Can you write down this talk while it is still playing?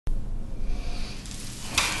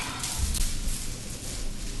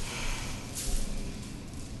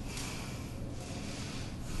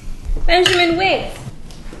Benjamin, wait.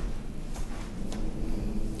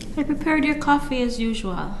 I prepared your coffee as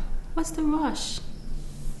usual. What's the rush?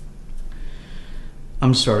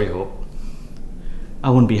 I'm sorry, Hope. I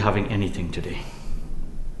won't be having anything today.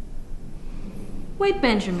 Wait,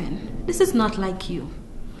 Benjamin. This is not like you.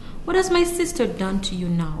 What has my sister done to you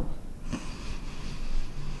now?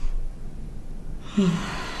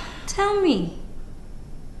 Tell me.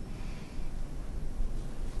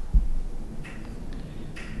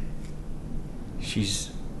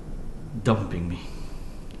 She's dumping me.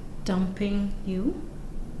 Dumping you?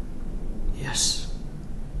 Yes.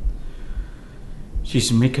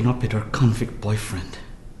 She's making up with her convict boyfriend.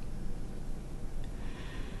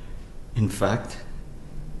 In fact,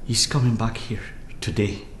 he's coming back here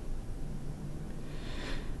today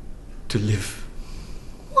to live.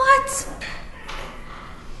 What?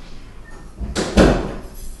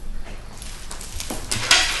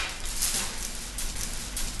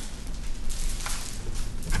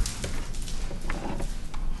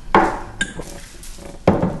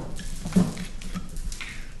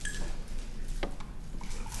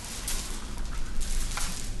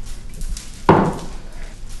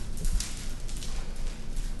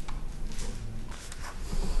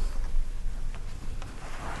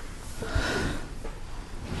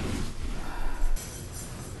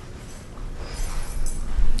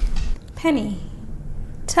 Penny,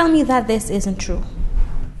 tell me that this isn't true.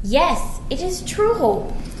 Yes, it is true,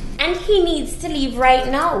 Hope. And he needs to leave right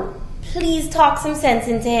now. Please talk some sense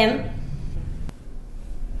into him.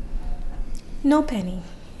 No, Penny.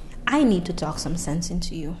 I need to talk some sense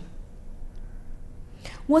into you.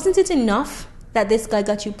 Wasn't it enough that this guy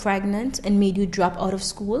got you pregnant and made you drop out of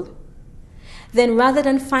school? Then rather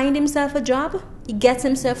than find himself a job, he gets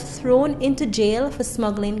himself thrown into jail for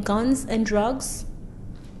smuggling guns and drugs?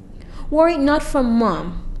 Were it not for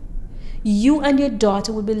Mom, you and your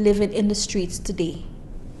daughter would be living in the streets today.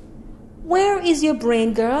 Where is your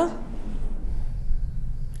brain, girl?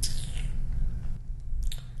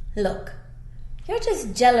 Look, you're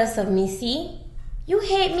just jealous of me, see? You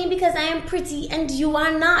hate me because I am pretty and you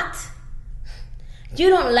are not. You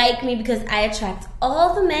don't like me because I attract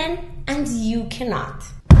all the men and you cannot.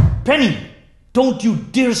 Penny, don't you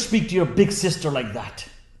dare speak to your big sister like that.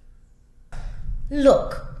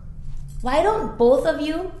 Look, why don't both of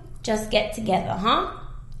you just get together, huh?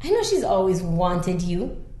 I know she's always wanted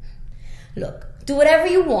you. Look, do whatever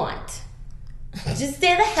you want. Just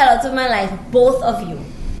stay the hell out of my life, both of you.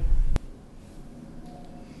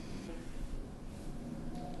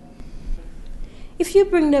 If you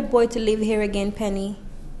bring that boy to live here again, Penny,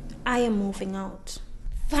 I am moving out.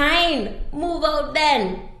 Fine, move out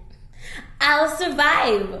then. I'll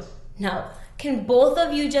survive. Now, can both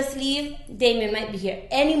of you just leave? Damien might be here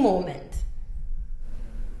any moment.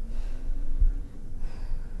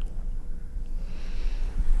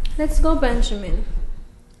 Let's go, Benjamin.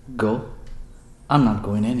 Go? I'm not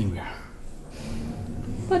going anywhere.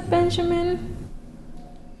 But Benjamin...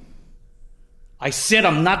 I said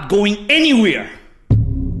I'm not going anywhere.